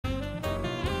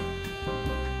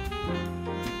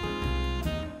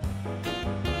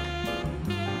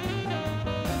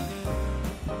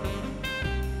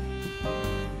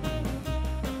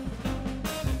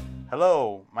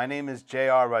Hello, my name is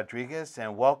J.R. Rodriguez,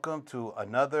 and welcome to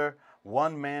another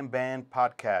One Man Band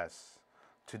podcast.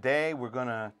 Today, we're going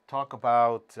to talk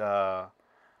about The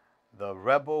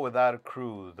Rebel Without a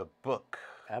Crew, the book.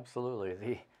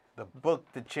 Absolutely. The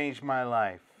book that changed my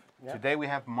life. Yep. Today, we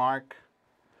have Mark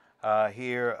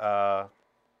here to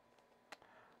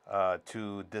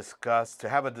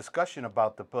have a discussion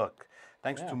about the book.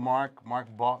 Thanks to Mark.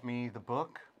 Mark bought me the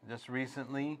book just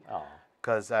recently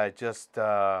because I just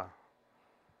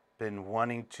been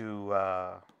wanting to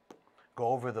go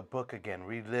over the book again,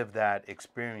 relive that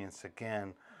experience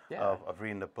again of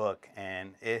reading the book.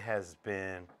 And it has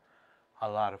been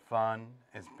a lot of fun.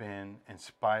 It's been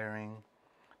inspiring.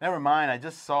 Never mind, I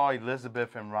just saw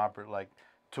Elizabeth and Robert like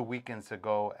 2 weekends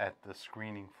ago at the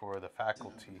screening for the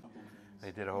faculty.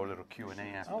 They did a whole little Q&A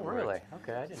afterwards. Oh, really?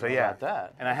 Okay, I didn't know about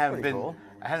that. And I hadn't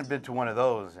been to one of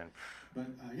those in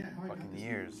fucking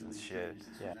years and shit.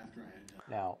 Yeah.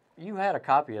 Now, you had a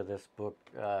copy of this book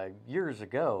years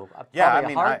ago. Yeah,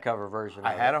 probably a hardcover version.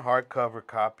 I had a hardcover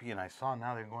copy, and I saw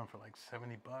now they're going for like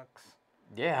 $70.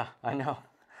 Yeah, I know.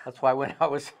 That's why when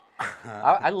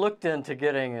I looked into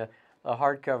getting a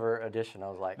hardcover edition, I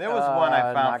was like, there was one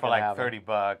I found for like $30,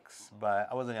 but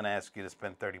I wasn't gonna ask you to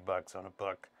spend $30 on a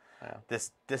book. Yeah.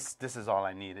 This is all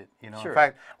I needed, you know. Sure. In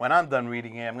fact, when I'm done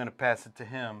reading it, I'm gonna pass it to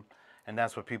him, and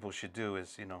that's what people should do: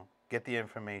 is get the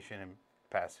information and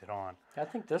pass it on. I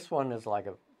think this one is like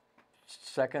a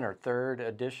second or third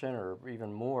edition, or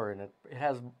even more, and it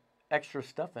has extra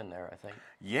stuff in there, I think.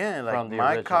 Yeah, like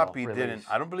my copy didn't.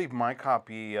 I don't believe my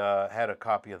copy had a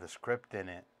copy of the script in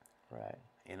it. Right.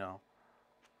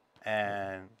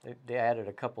 And they added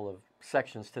a couple of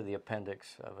sections to the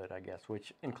appendix of it, I guess,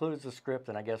 which includes the script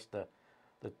and I guess the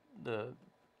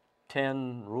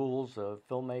 10 rules of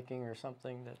filmmaking or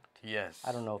something. That yes,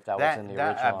 I don't know if that was in the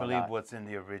original. That I believe what's in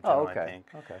the original. Oh, okay. I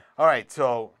think. Okay. All right.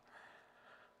 So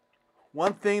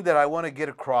one thing that I want to get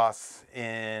across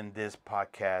in this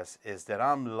podcast is that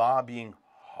I'm lobbying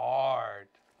hard,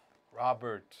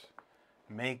 Robert,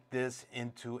 make this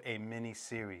into a mini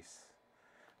series.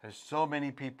 There's so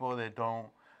many people that don't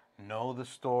know the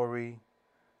story.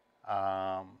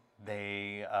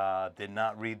 They did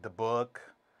not read the book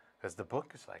because the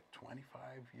book is like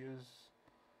 25 years,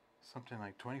 something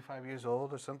like 25 years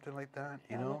old or something like that.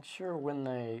 I'm not sure when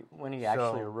he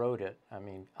actually wrote it. I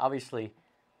mean, obviously,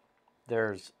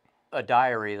 there's a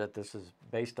diary that this is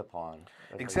based upon.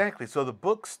 Exactly. So the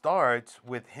book starts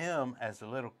with him as a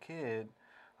little kid.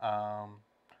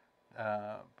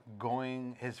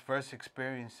 His first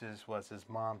experiences was his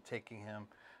mom taking him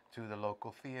to the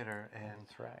local theater and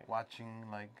watching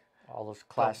like all those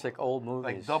classic old movies,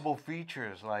 like double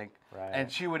features, and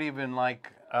she would even let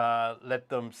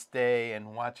them stay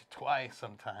and watch it twice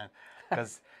sometimes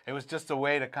because it was just a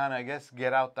way to kind of, I guess,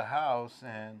 get out the house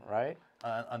and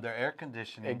under air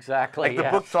conditioning. Exactly. Like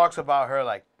the book talks about her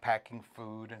like packing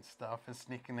food and stuff and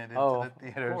sneaking it into the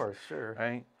theaters. Of course, sure.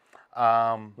 Right.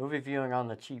 Movie viewing on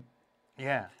the cheap.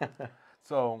 Yeah.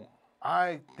 So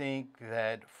I think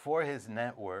that for his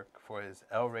network, for his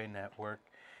El Rey network,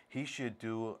 he should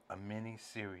do a mini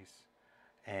series,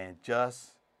 and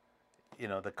just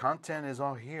the content is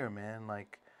all here, man.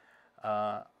 Like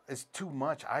it's too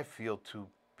much, I feel, to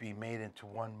be made into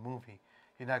one movie.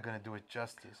 You're not gonna do it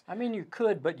justice. I mean, you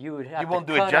could, but you would have won't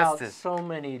to do it cut out justice. so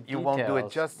many details. You won't do it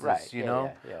justice, you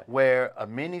know. Yeah. Where a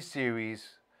mini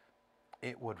series,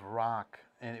 it would rock,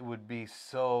 and it would be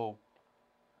so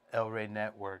El Rey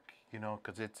Network,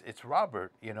 because it's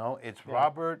Robert, it's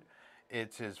Robert.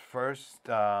 It's his first.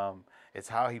 It's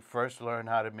how he first learned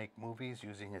how to make movies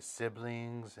using his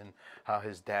siblings, and how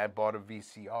his dad bought a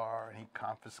VCR and he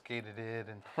confiscated it,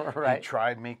 and he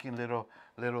tried making little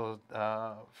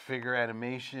figure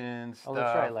animation stuff. Oh,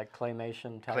 that's right, like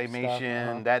claymation type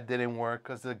stuff. That didn't work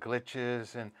because of the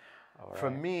glitches, and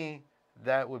for me,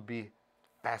 that would be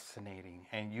fascinating,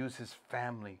 and use his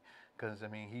family. Because, I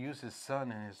mean, he used his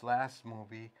son in his last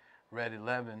movie, Red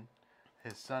 11.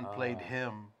 His son played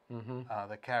him,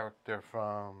 the character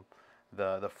from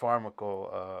the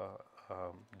pharmaco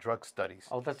drug studies.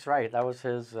 Oh, that's right. That was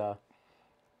his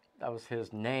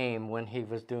name when he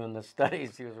was doing the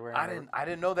studies. He was wearing. I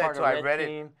didn't know that until I read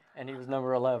it. And he was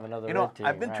number 11 of the red team.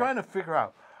 I've been trying to figure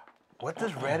out, what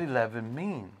does Red 11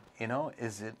 mean?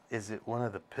 Is it one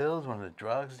of the pills, one of the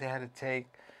drugs they had to take?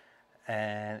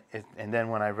 And then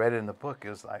when I read it in the book, it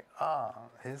was like,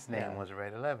 his name was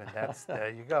Red 11.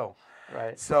 There you go.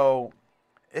 Right. So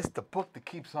it's the book that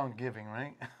keeps on giving,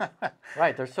 right?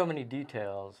 Right. There's so many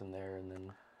details in there, and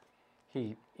then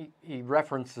he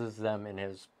references them in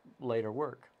his later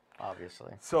work,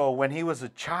 obviously. So when he was a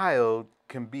child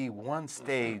can be one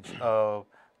stage of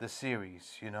the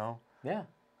series, you know. Yeah.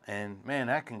 And man,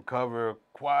 that can cover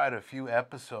quite a few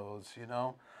episodes, you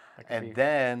know. That could And be-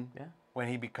 then yeah. when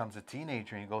he becomes a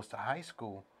teenager and he goes to high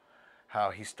school,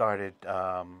 how he started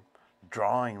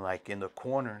drawing like in the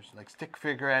corners, like stick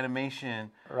figure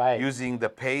animation, Right. using the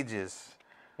pages.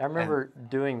 I remember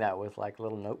doing that with like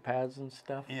little notepads and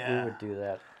stuff. Yeah. We would do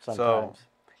that So sometimes.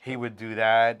 he would do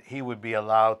that. He would be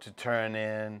allowed to turn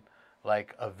in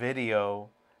like a video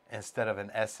instead of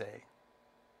an essay.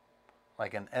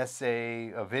 Like an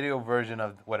essay, a video version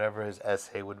of whatever his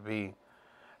essay would be.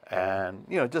 And,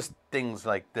 you know, just things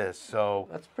like this. So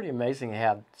That's pretty amazing to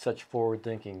have such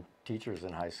forward-thinking teachers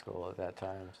in high school at that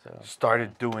time. So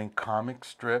started doing comic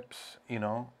strips, you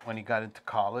know, when he got into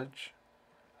college.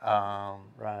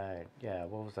 right, yeah.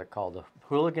 What was that called? The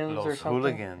Hooligans or Los something?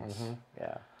 Hooligans.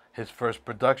 Yeah. His first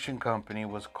production company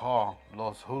was called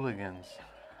Los Hooligans.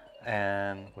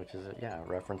 And Which is a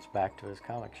reference back to his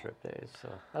comic strip days. So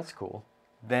that's cool.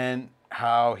 then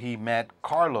how he met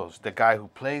Carlos, the guy who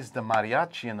plays the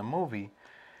mariachi in the movie.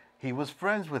 He was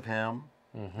friends with him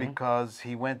because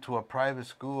he went to a private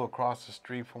school across the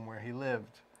street from where he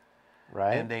lived.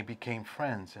 Right. And they became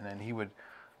friends. And then he would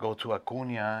go to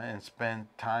Acuna and spend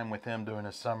time with him during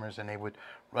the summers. And they would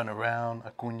run around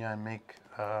Acuna and make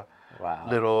wow.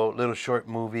 little short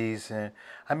movies. And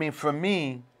I mean, for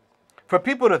me, for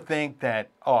people to think that,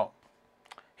 oh,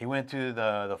 he went to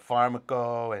the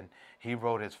Pharmaco and he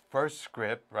wrote his first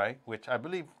script, right? Which I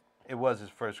believe it was his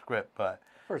first script, but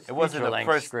First it wasn't the feature-length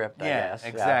first script, I Yeah, guess. Yeah.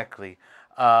 exactly.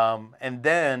 And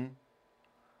then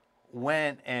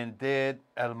went and did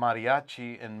El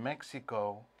Mariachi in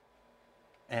Mexico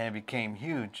and became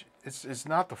huge. It's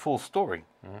not the full story.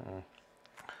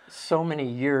 So many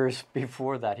years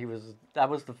before that, that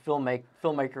was the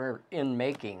filmmaker in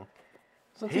making.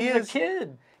 Since he was a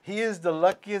kid. He is the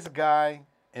luckiest guy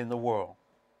in the world.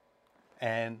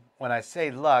 And when I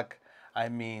say luck, I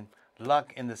mean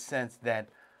luck in the sense that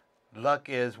luck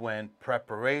is when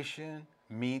preparation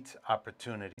meets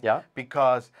opportunity. Yeah.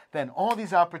 Because then all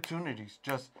these opportunities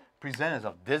just present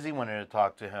itself. Disney wanted to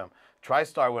talk to him.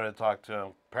 TriStar wanted to talk to him.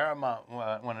 Paramount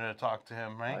wanted to talk to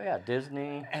him, right? Oh yeah,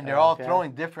 Disney. And they're all yeah.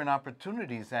 throwing different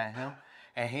opportunities at him.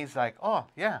 And he's like, oh,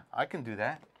 yeah, I can do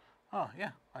that. Oh, yeah,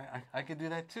 I can do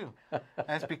that too.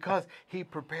 That's because he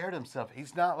prepared himself.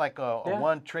 He's not like a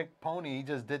one-trick pony. He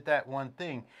just did that one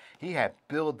thing. He had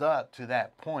built up to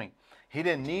that point. He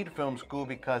didn't need film school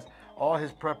because all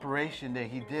his preparation that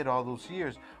he did all those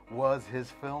years was his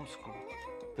film school.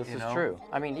 This you is know? true.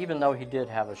 I mean, even though he did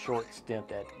have a short stint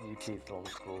at UT Film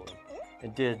School,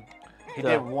 and did He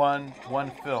did one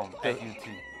film at UT.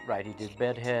 right. He did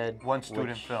Bedhead. One student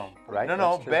which- film. Right. No,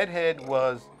 that's true. Bedhead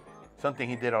was something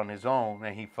he did on his own,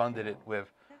 and he funded it with,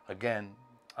 again,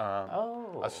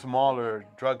 Oh. a smaller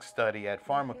drug study at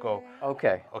Pharmaco.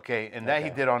 Okay, Okay, and that he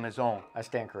Okay. did on his own. I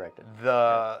stand corrected.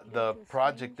 The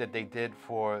project that they did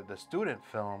for the student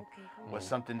film was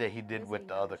something that he did with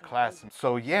the other class.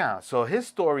 So yeah, so his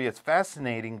story is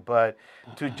fascinating, but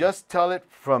to just tell it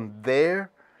from there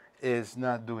is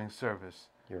not doing service.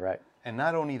 You're right. And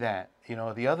not only that, you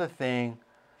know, the other thing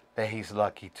that he's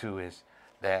lucky too is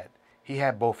that he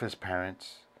had both his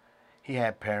parents. He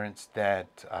had parents that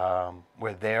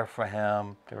were there for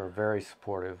him, They were very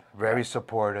supportive. very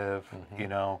supportive, you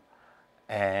know,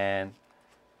 and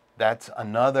that's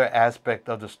another aspect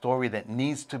of the story that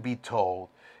needs to be told,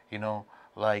 you know,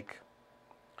 like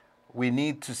we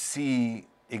need to see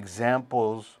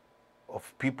examples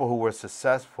of people who were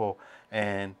successful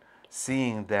and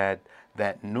seeing that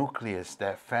nucleus,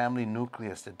 that family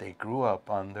nucleus that they grew up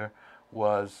under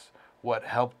was what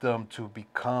helped them to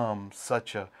become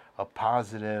such a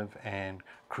positive and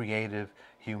creative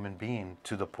human being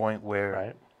to the point where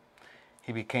Right.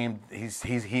 he became he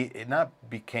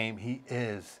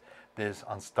is this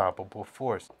unstoppable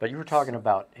force. But you were talking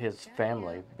about his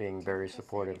family being very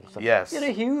supportive and stuff. Yes. He had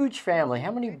a huge family.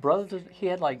 How many brothers? He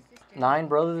had like 9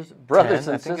 brothers 10, and I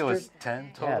sisters. think it was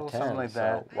 10 total, yeah, 10. something like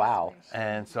that. So, wow.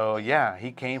 And so yeah,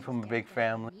 he came from a big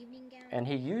family. And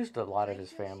he used a lot of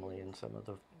his family in some of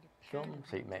the films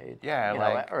he made. Yeah, you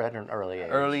like know, or at an early age.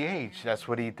 Early age, that's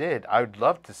what he did. I would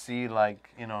love to see, like,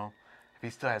 you know, if he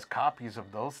still has copies of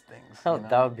those things. Oh, you know?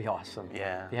 that would be awesome.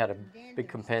 Yeah. He had a big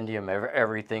compendium of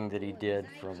everything that he did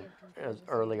from as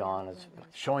early on as.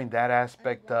 Showing that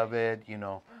aspect of it, you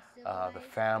know, the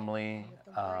family,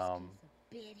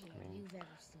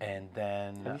 and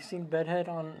then Have you seen Bedhead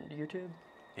on YouTube?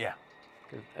 yeah,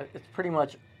 'Cause it's pretty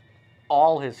much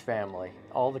all his family,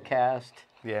 all the cast,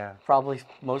 yeah. probably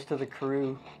most of the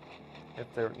crew, if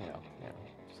they're, you know.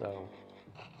 So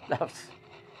that was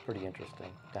pretty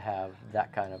interesting to have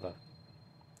that kind of a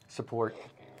support.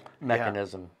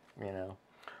 mechanism, you know.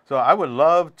 So I would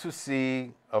love to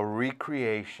see a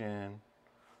recreation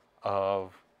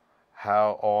of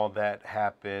how all that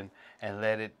happened and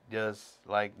let it just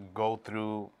like go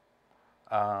through,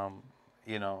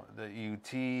 you know, the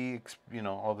UT, you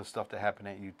know, all the stuff that happened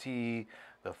at UT,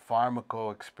 the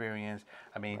Pharmaco experience.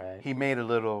 I mean, he made a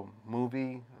little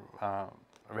movie,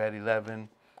 Red 11,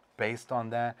 based on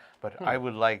that. But I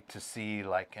would like to see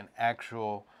like an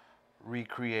actual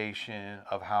recreation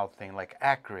of how things, like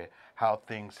accurate, how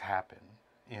things happen,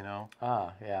 you know?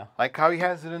 Ah, yeah. Like how he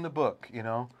has it in the book, you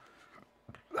know?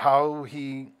 How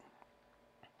he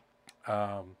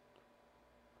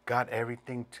got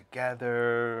everything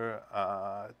together.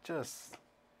 Just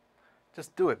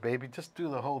do it, baby. Just do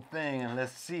the whole thing, and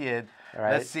let's see it.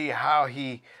 Right. Let's see how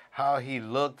he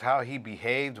looked, how he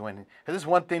behaved when. Cause it's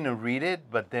one thing to read it,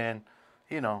 but then,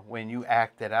 you know, when you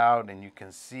act it out and you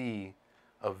can see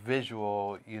a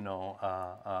visual, you know.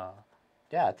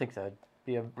 Yeah, I think that'd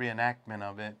be a reenactment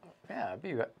of it. Yeah, it'd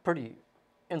be a pretty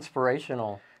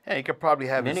inspirational. Yeah, he could probably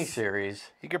have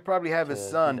miniseries. He could probably have his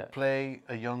son play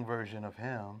a young version of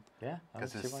him. Yeah,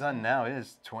 because his son now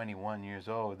is 21 years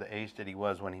old, the age that he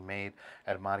was when he made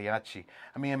El Mariachi.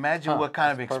 I mean, imagine what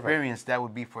kind of experience that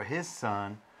would be for his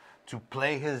son to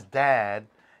play his dad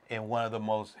in one of the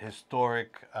most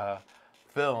historic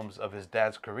films of his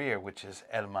dad's career, which is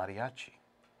El Mariachi.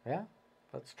 Yeah,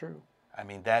 that's true. I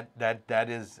mean, that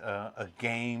is a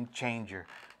game changer.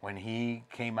 When he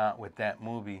came out with that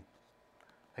movie,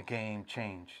 the game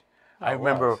changed. I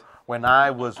remember when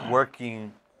I was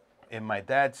working in my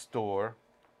dad's store,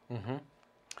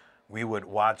 we would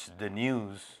watch the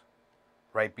news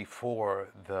right before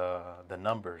the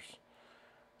numbers.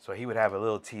 So he would have a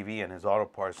little TV in his auto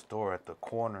parts store at the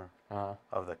corner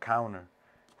of the counter,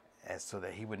 and so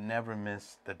that he would never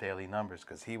miss the daily numbers,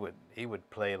 because he would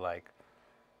play like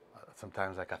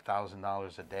sometimes like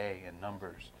 $1,000 a day in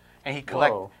numbers, and he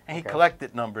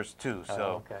collected numbers too.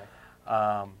 So.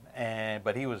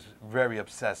 But he was very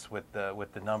obsessed with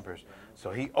the numbers.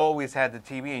 So he always had the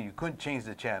TV, and you couldn't change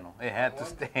the channel. It had to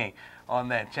stay on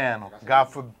that channel. God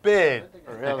forbid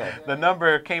the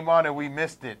number came on and we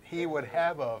missed it. He would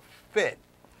have a fit.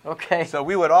 Okay. So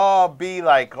we would all be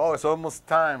like, "Oh, it's almost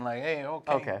time." Like, "Hey,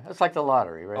 okay." Okay, it's like the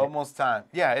lottery, right? Almost time.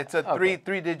 Yeah, it's a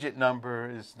three-digit number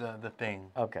is the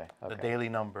thing. Okay. The daily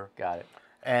number. Got it.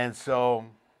 And so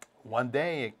one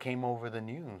day it came over the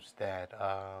news that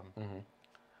I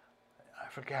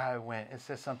forget how it went. It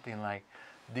says something like,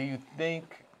 "Do you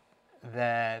think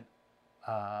that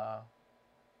a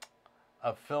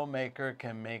filmmaker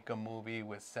can make a movie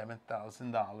with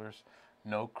 $7,000,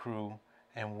 no crew,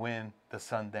 and win the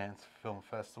Sundance Film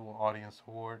Festival Audience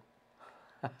Award?"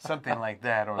 Something like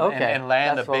that, or and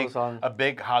land a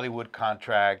big Hollywood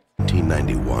contract.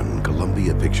 1991,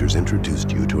 Columbia Pictures introduced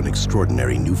you to an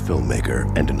extraordinary new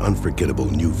filmmaker and an unforgettable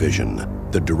new vision.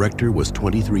 The director was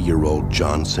 23-year-old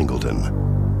John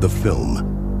Singleton. The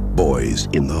film, Boys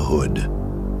in the Hood.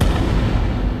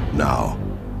 Now,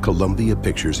 Columbia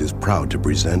Pictures is proud to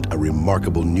present a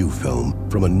remarkable new film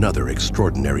from another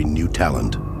extraordinary new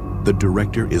talent. The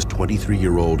director is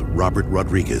 23-year-old Robert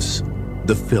Rodriguez.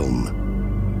 The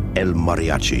film, El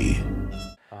Mariachi.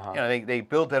 You know, they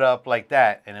built it up like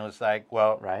that, and it was like,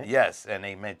 well, yes. And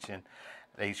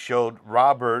they showed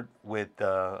Robert with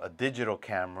a digital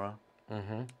camera,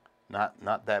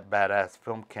 not that badass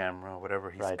film camera,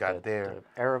 whatever he's got there.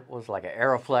 Was like an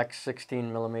Aeroflex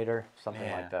 16 millimeter,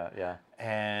 something like that. Yeah.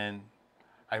 And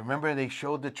I remember they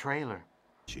showed the trailer.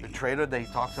 The trailer that he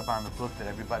talks about in the book that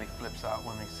everybody flips out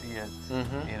when they see it.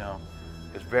 You know,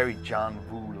 it's very John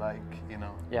Woo-like. You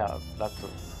know. Yeah, that's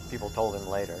what people told him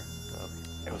later. So.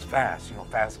 It was fast, you know,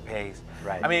 fast paced.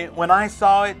 Right. I mean, when I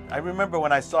saw it, I remember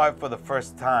when I saw it for the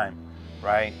first time,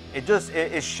 right?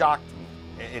 It shocked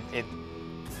me.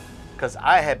 Because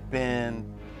I had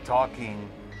been talking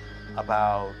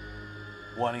about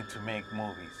wanting to make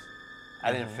movies.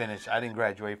 I didn't finish. I didn't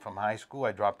graduate from high school.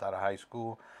 I dropped out of high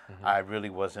school. I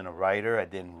really wasn't a writer. I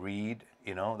didn't read.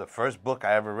 You know, the first book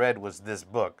I ever read was this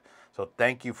book. So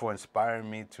thank you for inspiring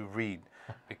me to read,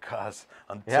 because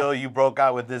until you broke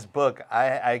out with this book,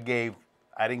 I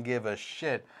didn't give a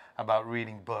shit about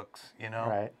reading books. You know,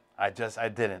 right. I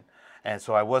didn't, and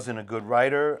so I wasn't a good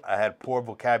writer. I had poor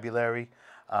vocabulary,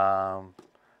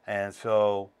 and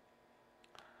so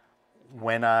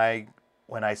when I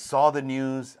saw the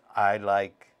news, I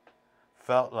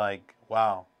felt like,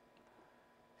 wow.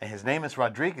 And his name is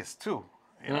Rodriguez too.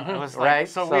 You know, it was like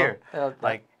so weird.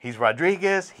 Like, he's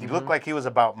Rodriguez. He looked like he was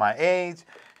about my age,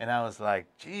 and I was like,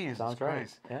 Jesus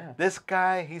Christ. Yeah. This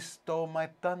guy, he stole my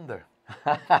thunder.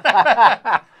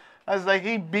 I was like,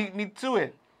 he beat me to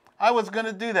it. I was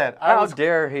gonna do that. How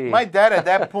dare he? My dad at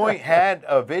that point had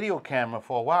a video camera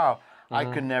for a while. I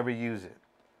could never use it.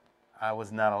 I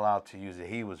was not allowed to use it.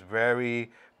 He was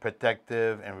very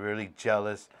protective and really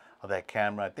jealous of that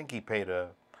camera. I think he paid a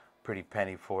pretty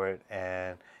penny for it,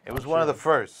 and it was one of the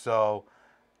first. So,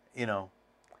 you know,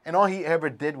 and all he ever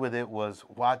did with it was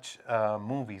watch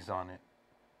movies on it.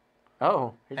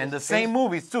 Oh. And the same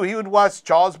movies, too. He would watch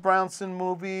Charles Bronson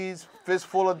movies,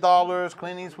 Fistful of Dollars,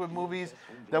 Clint Eastwood movies.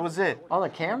 That was it. On the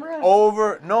camera?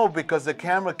 No, because the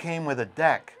camera came with a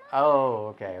deck. Oh,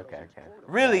 okay.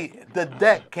 Really, the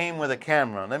deck came with a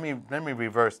camera. Let me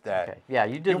reverse that. Okay. Yeah,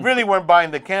 you You didn't. really weren't buying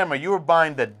the camera. You were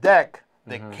buying the deck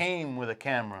that came with a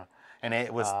camera. And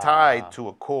it was tied to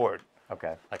a cord.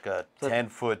 Okay. Like a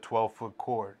 10-foot, 12-foot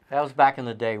cord. That was back in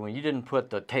the day when you didn't put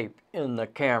the tape in the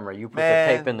camera. You put Man,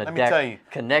 the tape in the let me tell you.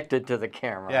 deck connected to the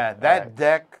camera. Yeah, that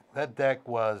deck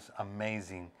was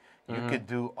amazing. You could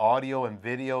do audio and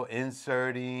video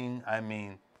inserting. I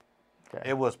mean,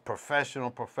 it was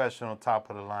professional, top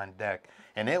of the line deck.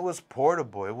 And it was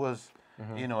portable. It was,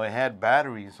 you know, it had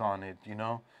batteries on it, you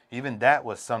know. Even that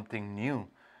was something new.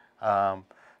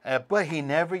 But he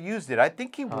never used it. I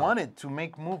think he wanted to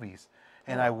make movies.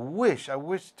 And I wish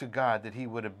to God that he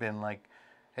would have been like,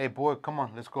 hey, boy, come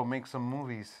on, let's go make some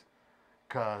movies.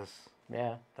 Because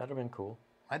Yeah, that'd have been cool.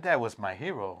 my dad was my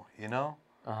hero, you know?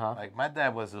 Like, my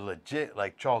dad was a legit,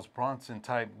 like, Charles Bronson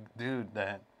type dude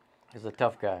that... He's a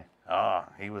tough guy.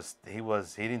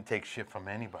 He didn't take shit from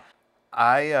anybody.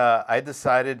 I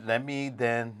decided, let me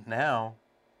then now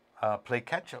play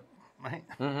catch up, right?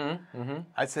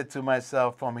 I said to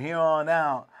myself, from here on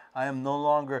out, I am no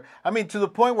longer, I mean, to the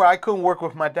point where I couldn't work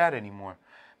with my dad anymore.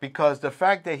 Because the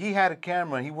fact that he had a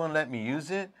camera, he wouldn't let me use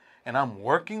it, and I'm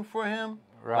working for him,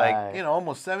 like, you know,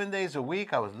 almost 7 days a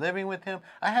week, I was living with him.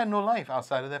 I had no life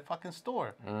outside of that fucking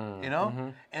store, you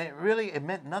know? And it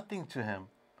meant nothing to him,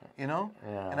 you know?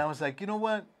 Yeah. And I was like, you know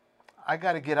what? I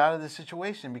got to get out of this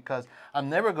situation because I'm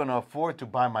never going to afford to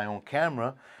buy my own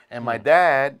camera, and my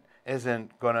dad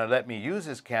isn't going to let me use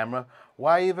his camera.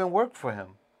 Why even work for him?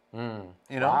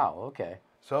 You know? Wow, okay.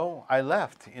 So I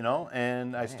left, you know,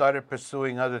 and I started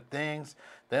pursuing other things.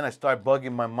 Then I started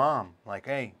bugging my mom, like,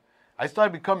 hey, I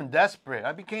started becoming desperate.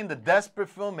 I became the desperate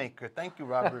filmmaker. Thank you,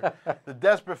 Robert. The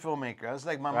desperate filmmaker. I was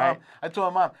like, my mom, I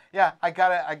told my mom, yeah, I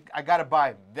gotta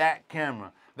buy that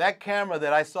camera. That camera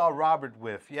that I saw Robert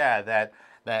with, yeah,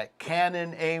 that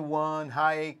Canon A1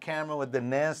 high-8 camera with the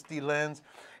nasty lens.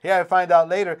 Yeah, I find out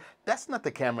later, that's not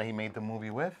the camera he made the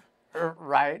movie with.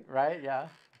 Right, yeah.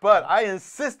 But I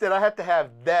insisted I had to have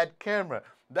that camera.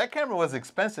 That camera was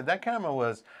expensive. That camera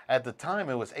was, at the time,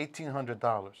 it was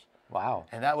 $1,800. Wow.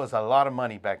 And that was a lot of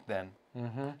money back then.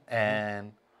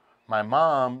 And my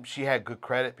mom, she had good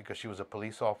credit because she was a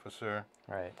police officer.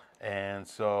 Right. And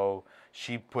so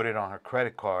she put it on her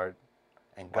credit card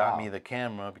and got me the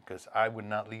camera because I would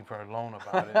not leave her alone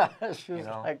about it. She was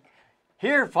like,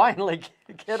 here, finally,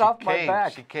 get off my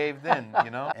back. She caved in,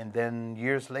 you know. And then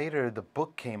years later, the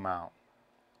book came out.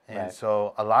 And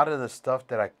so a lot of the stuff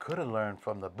that I could have learned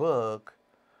from the book,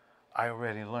 I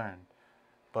already learned.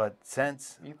 But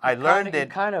since I learned it, you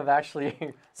kind of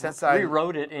actually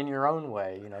rewrote it in your own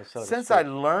way, you know. So since I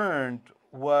learned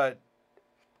what,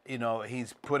 you know,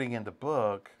 he's putting in the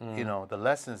book, you know, the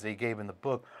lessons he gave in the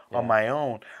book on my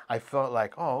own, I felt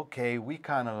like, oh, okay, we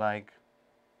kind of like,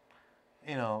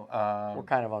 you know, we're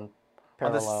kind of on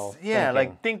parallel. Thinking.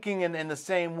 Like thinking in the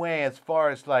same way as far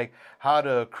as like how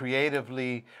to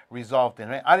creatively resolve things.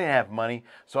 I didn't have money,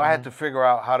 so I had to figure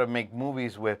out how to make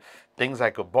movies with things I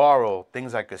could borrow,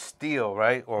 things I could steal,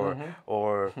 right?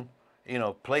 Or you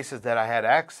know, places that I had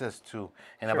access to.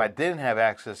 And if I didn't have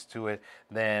access to it,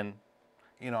 then,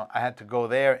 you know, I had to go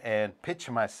there and pitch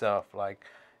myself like,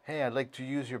 hey, I'd like to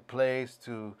use your place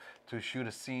to shoot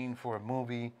a scene for a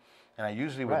movie. And I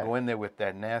usually would go in there with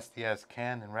that nasty-ass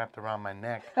Canon wrapped around my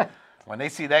neck. When they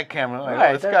see that camera, like,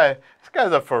 oh, this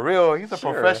guy's a for real. He's a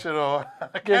professional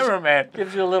cameraman.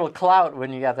 Gives you a little clout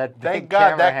when you got that big Thank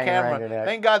God camera hanging around your neck.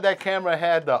 Thank God that camera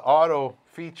had the auto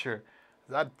feature.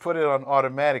 I'd put it on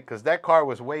automatic because that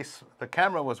the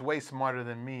camera was way smarter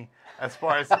than me as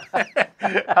far as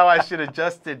how I should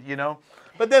adjust it, you know.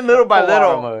 But then little by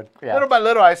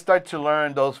little, I start to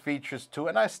learn those features too.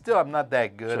 And I'm not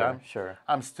that good.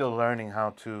 I'm still learning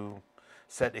how to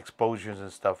set exposures and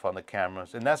stuff on the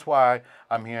cameras. And that's why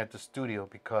I'm here at the studio,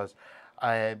 because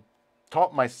I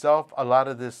taught myself a lot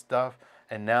of this stuff.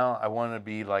 And now I want to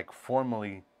be like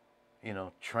formally, you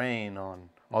know, trained on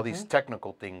all these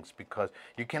technical things, because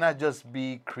you cannot just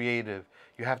be creative.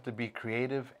 You have to be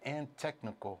creative and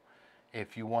technical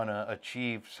if you want to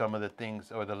achieve some of the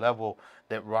things or the level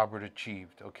that Robert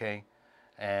achieved, okay?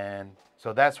 And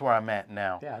so that's where I'm at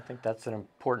now. Yeah, I think that's an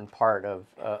important part of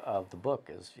the book.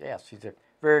 Is yes, he's a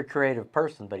very creative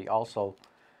person, but he also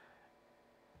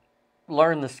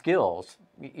learned the skills,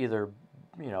 either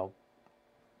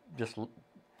just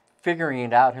figuring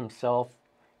it out himself.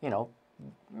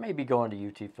 Maybe going to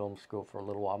UT Film School for a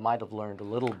little while. Might have learned a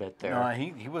little bit there. No,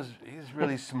 he's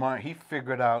really smart. He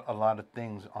figured out a lot of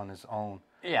things on his own.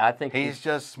 Yeah, I think he's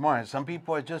just smart. Some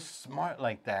people are just smart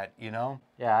like that,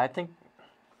 Yeah, I think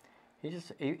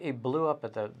he blew up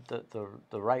at the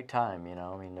right time.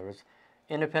 I mean, there was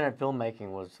independent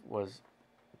filmmaking was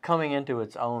coming into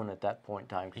its own at that point in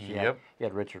time. Because you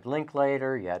had Richard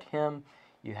Linklater, you had him,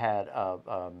 you had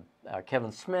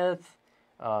Kevin Smith,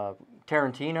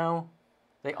 Tarantino.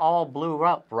 They all blew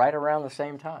up right around the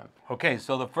same time. Okay,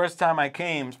 so the first time I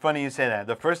came, it's funny you say that.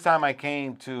 The first time I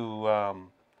came to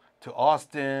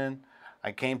Austin,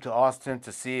 I came to Austin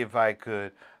to see if I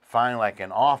could find like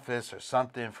an office or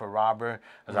something for Robert,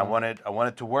 because I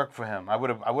wanted to work for him. I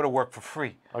would have worked for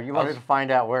free. Oh, you wanted to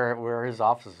find out where his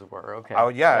offices were. Okay. Oh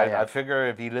yeah, I figure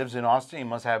if he lives in Austin, he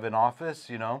must have an office.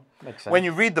 Makes sense. When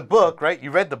you read the book, right? You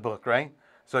read the book, right?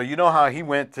 So you know how he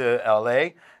went to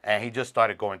L.A. and he just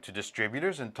started going to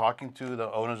distributors and talking to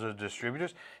the owners of the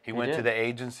distributors. He went to the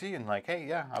agency and like, hey,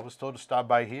 yeah, I was told to stop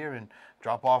by here and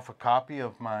drop off a copy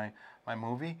of my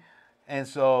movie. And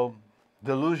so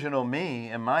delusional me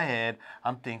in my head,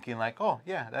 I'm thinking like, oh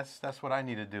yeah, that's what I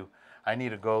need to do. I need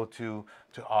to go to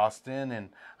Austin and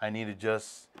I need to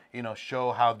just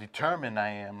show how determined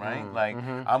I am, right?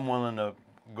 I'm willing to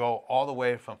go all the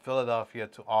way from Philadelphia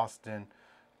to Austin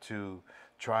to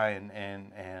try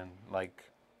and like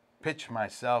pitch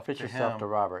myself to him. To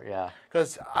Robert, yeah.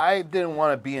 Because I didn't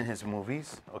want to be in his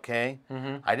movies, okay?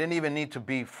 I didn't even need to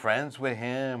be friends with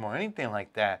him or anything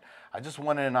like that. I just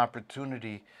wanted an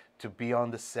opportunity to be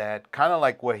on the set, kind of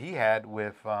like what he had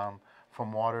with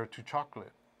From Water to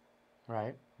Chocolate.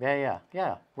 Right. Yeah.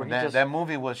 Where that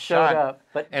movie was shot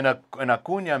in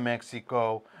Acuña,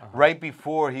 Mexico, right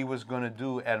before he was going to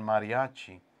do El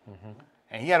Mariachi.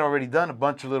 And he had already done a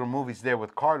bunch of little movies there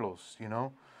with Carlos,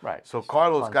 Right. So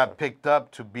Carlos got picked up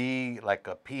to be like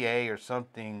a PA or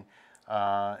something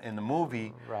in the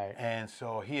movie. Right. And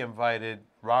so he invited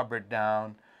Robert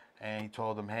down and he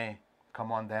told him, hey,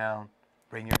 come on down,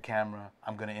 bring your camera.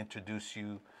 I'm going to introduce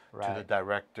you to the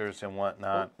directors and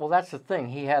whatnot. Well, that's the thing.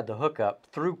 He had the hookup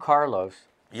through Carlos.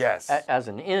 Yes. As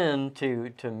an in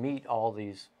to meet all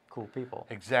these cool people.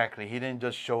 Exactly. He didn't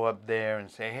just show up there and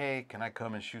say, hey, can I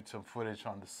come and shoot some footage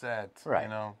on the set? Right.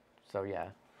 So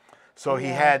yeah. So he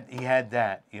had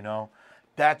that,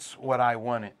 That's what I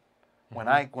wanted. When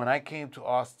I came to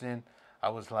Austin, I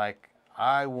was like,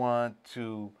 I want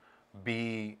to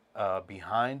be a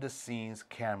behind the scenes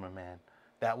cameraman.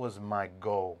 That was my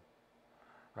goal.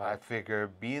 Right. I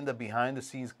figured being the behind the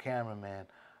scenes cameraman,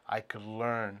 I could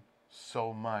learn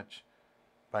so much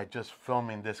by just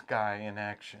filming this guy in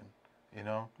action,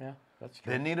 Yeah, that's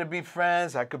good. Didn't need to be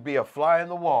friends. I could be a fly in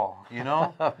the wall,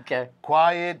 Okay.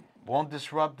 Quiet, won't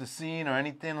disrupt the scene or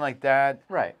anything like that.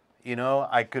 Right.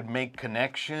 I could make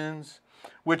connections,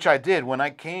 which I did. When I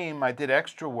came, I did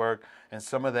extra work, and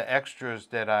some of the extras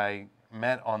that I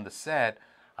met on the set,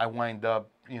 I wind up,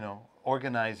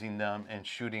 organizing them and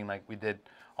shooting like we did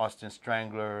Austin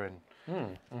Strangler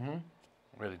and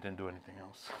really didn't do anything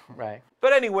else. Right.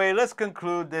 But anyway, let's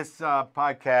conclude this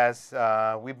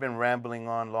podcast. We've been rambling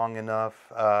on long enough,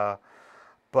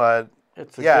 but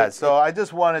so I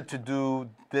just wanted to do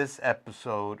this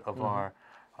episode of our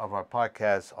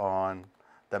podcast on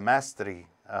the Maestri,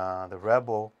 the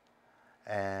Rebel,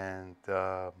 and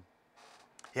I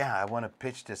want to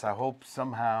pitch this. I hope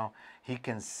somehow he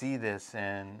can see this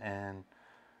and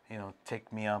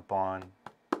take me up on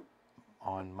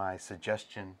my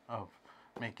suggestion of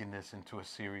making this into a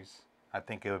series. I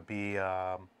think it would be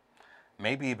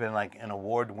maybe even like an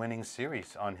award-winning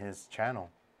series on his channel,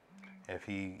 if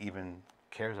he even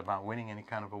cares about winning any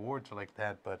kind of awards like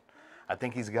that. But I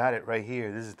think he's got it right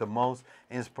here. This is the most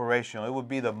inspirational. It would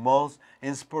be the most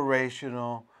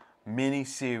inspirational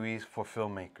mini-series for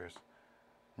filmmakers,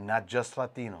 not just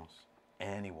Latinos,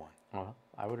 anyone. Well,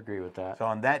 I would agree with that. So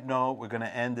on that note, we're going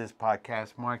to end this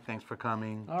podcast. Mark, thanks for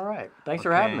coming. All right. Thanks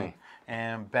for having me.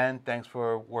 And Ben, thanks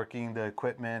for working the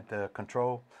equipment, the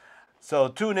control. So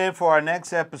tune in for our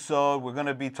next episode. We're going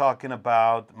to be talking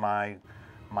about my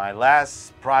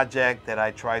last project that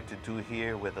I tried to do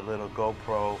here with a little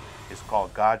GoPro. It's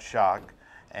called Godshock.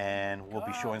 And we'll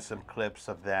be showing some clips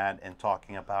of that and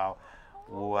talking about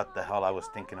what the hell I was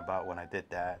thinking about when I did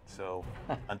that. So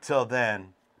until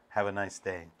then, have a nice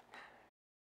day.